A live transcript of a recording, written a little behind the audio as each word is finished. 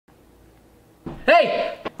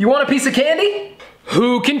Hey, you want a piece of candy?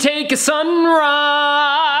 Who can take a sunrise,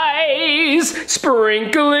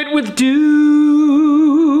 sprinkle it with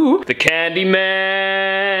dew? The Candy Man.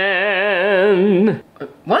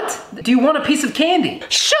 What? Do you want a piece of candy?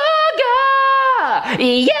 Sugar!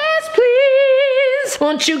 Yes, please!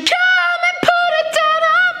 Won't you come and put it down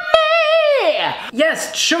on me?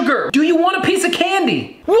 Yes, sugar. Do you want a piece of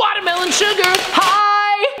candy? Watermelon sugar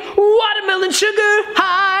high! Watermelon sugar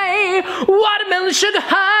high! Watermelon sugar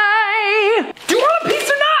high! Do you want a piece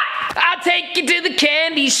or not? I'll take you to the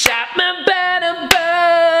candy shop.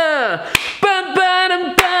 Ba-ba-da-ba.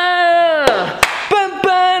 Ba-ba-da-ba.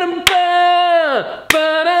 Ba-ba-da-ba.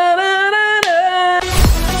 Ba-da-da-da-da.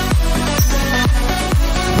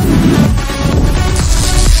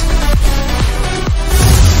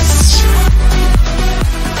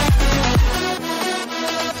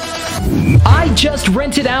 I just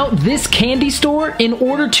rented out this candy store in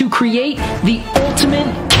order to create the ultimate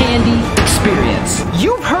candy experience.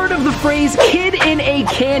 You've heard of the phrase kid in a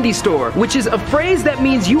candy store, which is a phrase that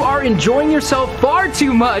means you are enjoying yourself far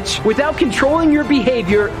too much without controlling your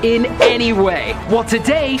behavior in any way. Well,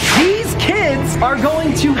 today, these kids are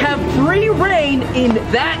going to have free reign in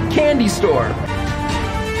that candy store.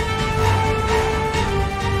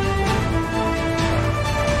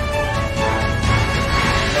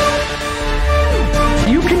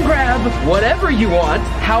 You can grab whatever you want,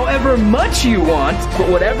 however much you want, but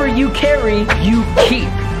whatever you carry, you keep.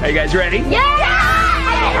 Are you guys ready?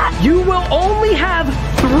 Yeah! You will only have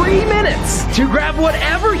 3 minutes to grab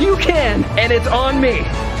whatever you can, and it's on me.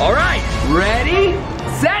 All right, ready,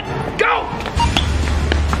 set, go!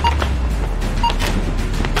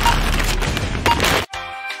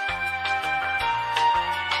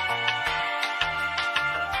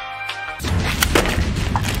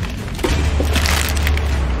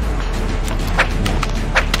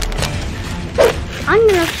 I'm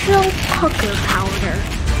gonna fill pucker powder.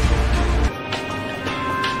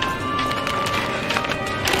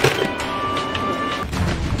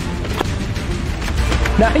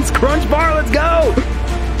 Nice crunch bar, let's go!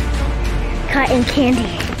 Cotton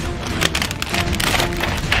candy.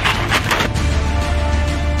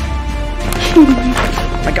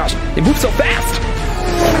 My gosh, they move so fast!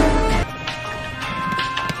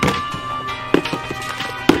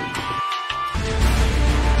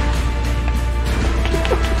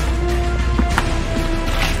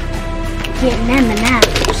 Getting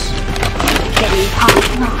M&M's. Getting Pop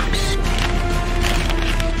Rocks.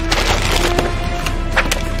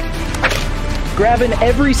 Grabbing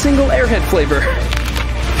every single Airhead flavor.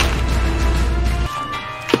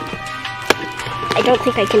 I don't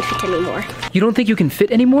think I can fit anymore. You don't think you can fit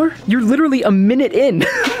anymore? You're literally a minute in.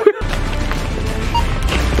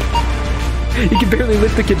 You can barely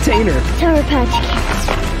lift the container. Sour Patch Kids.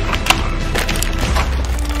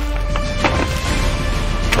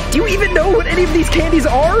 Do you even know what any of these candies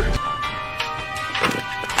are?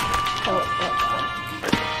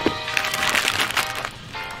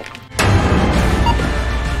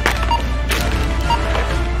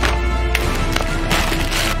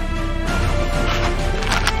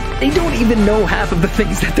 They don't even know half of the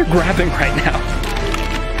things that they're grabbing right now.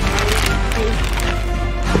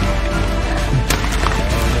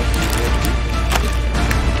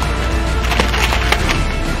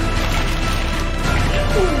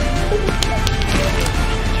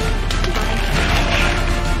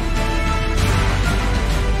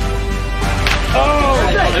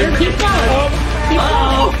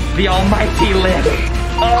 Oh, the almighty lift.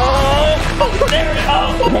 Oh, there it is.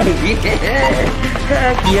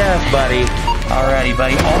 Heck yes, buddy. Alrighty,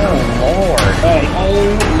 buddy. Oh, Lord.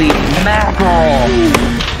 Holy mackerel.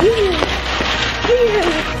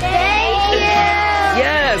 Thank you!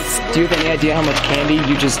 Yes! Do you have any idea how much candy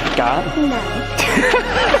you just got? No.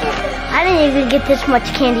 I didn't even get this much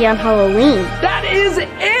candy on Halloween. That is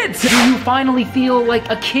it! Do you finally feel like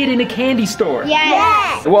a kid in a candy store?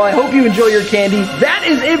 Yes! Well, I hope you enjoy your candy. That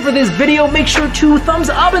is it for this video. Make sure to thumbs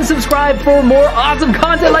up and subscribe for more awesome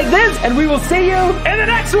content like this. And we will see you in the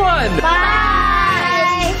next one. Bye!